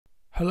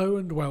Hello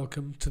and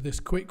welcome to this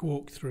quick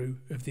walkthrough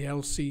of the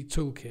LC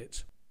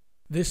Toolkit.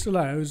 This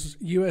allows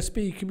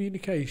USB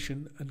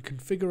communication and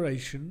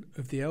configuration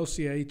of the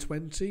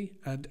LCA20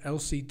 and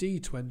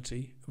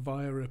LCD20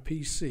 via a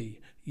PC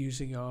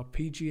using our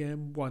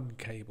PGM1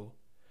 cable.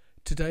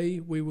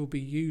 Today we will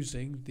be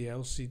using the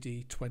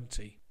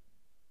LCD20.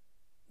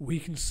 We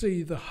can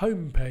see the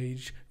home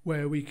page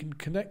where we can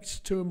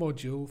connect to a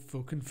module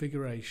for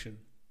configuration.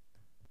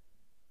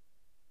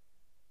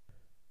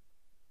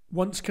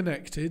 Once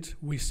connected,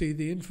 we see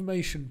the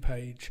information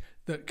page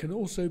that can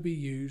also be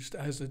used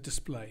as a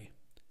display.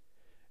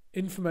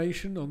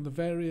 Information on the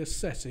various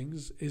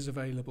settings is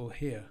available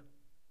here.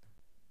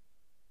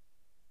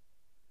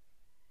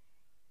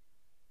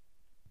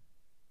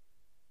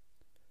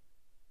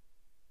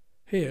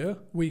 Here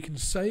we can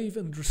save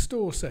and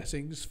restore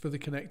settings for the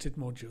connected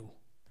module.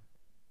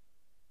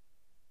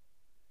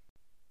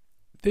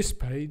 This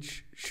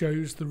page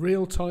shows the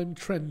real-time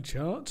trend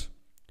chart,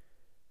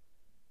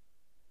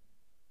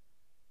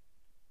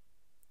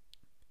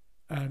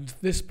 and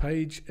this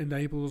page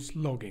enables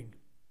logging.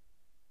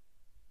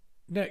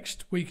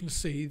 Next, we can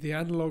see the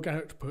analog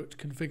output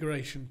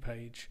configuration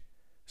page.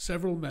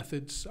 Several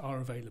methods are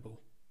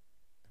available.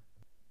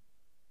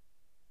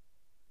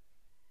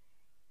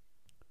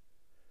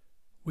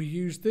 We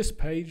use this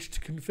page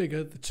to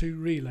configure the two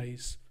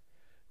relays.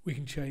 We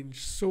can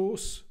change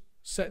source,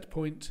 set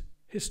point,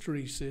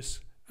 hysteresis,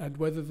 and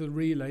whether the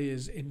relay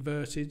is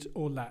inverted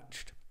or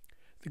latched.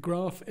 The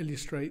graph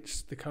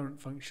illustrates the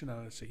current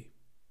functionality.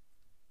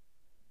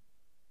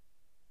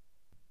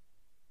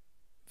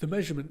 The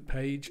measurement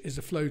page is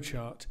a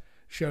flowchart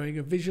showing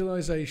a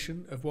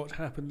visualization of what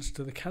happens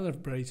to the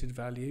calibrated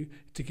value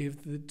to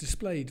give the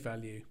displayed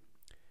value.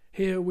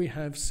 Here we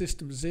have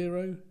system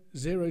 0,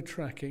 0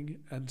 tracking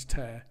and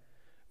tear.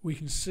 We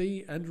can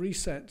see and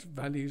reset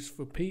values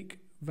for peak,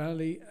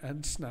 valley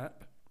and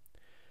snap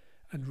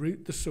and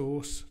route the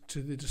source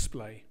to the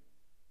display.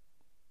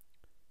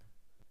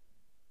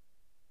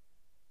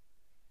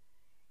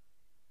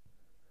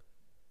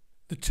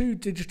 The two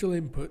digital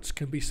inputs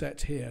can be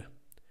set here.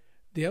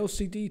 The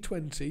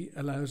LCD20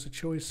 allows a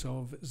choice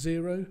of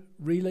 0,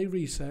 relay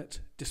reset,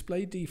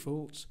 display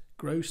defaults,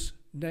 gross,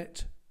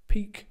 net,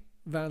 peak,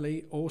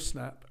 valley or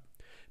snap,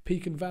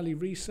 peak and valley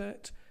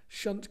reset,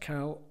 shunt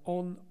cal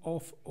on,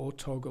 off or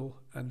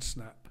toggle and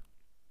snap.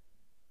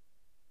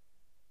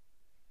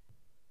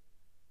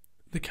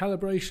 The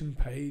calibration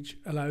page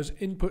allows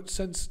input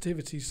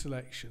sensitivity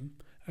selection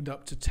and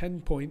up to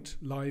 10-point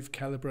live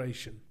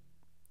calibration.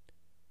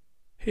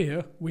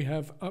 Here we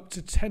have up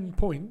to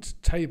 10-point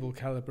table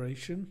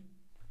calibration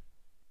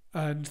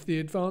and the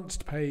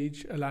advanced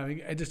page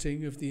allowing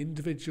editing of the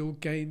individual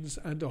gains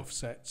and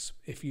offsets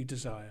if you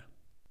desire.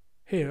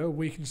 Here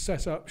we can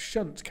set up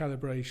shunt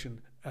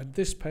calibration and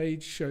this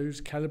page shows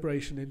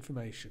calibration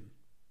information.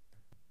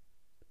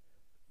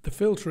 The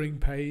filtering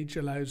page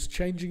allows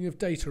changing of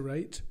data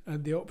rate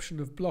and the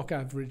option of block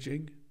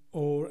averaging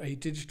or a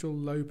digital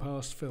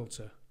low-pass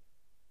filter.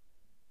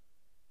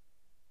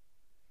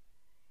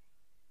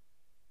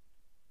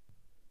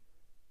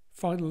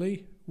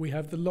 Finally, we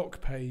have the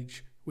lock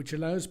page, which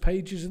allows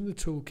pages in the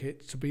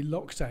toolkit to be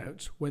locked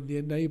out when the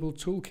Enable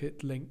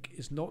Toolkit link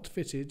is not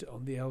fitted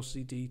on the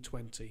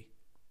LCD20.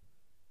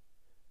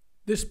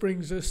 This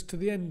brings us to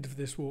the end of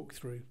this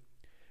walkthrough.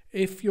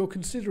 If you're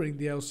considering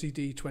the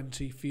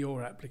LCD20 for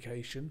your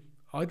application,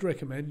 I'd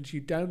recommend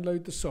you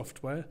download the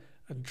software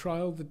and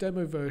trial the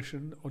demo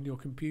version on your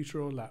computer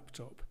or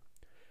laptop.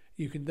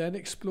 You can then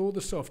explore the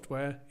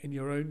software in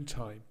your own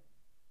time.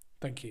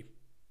 Thank you.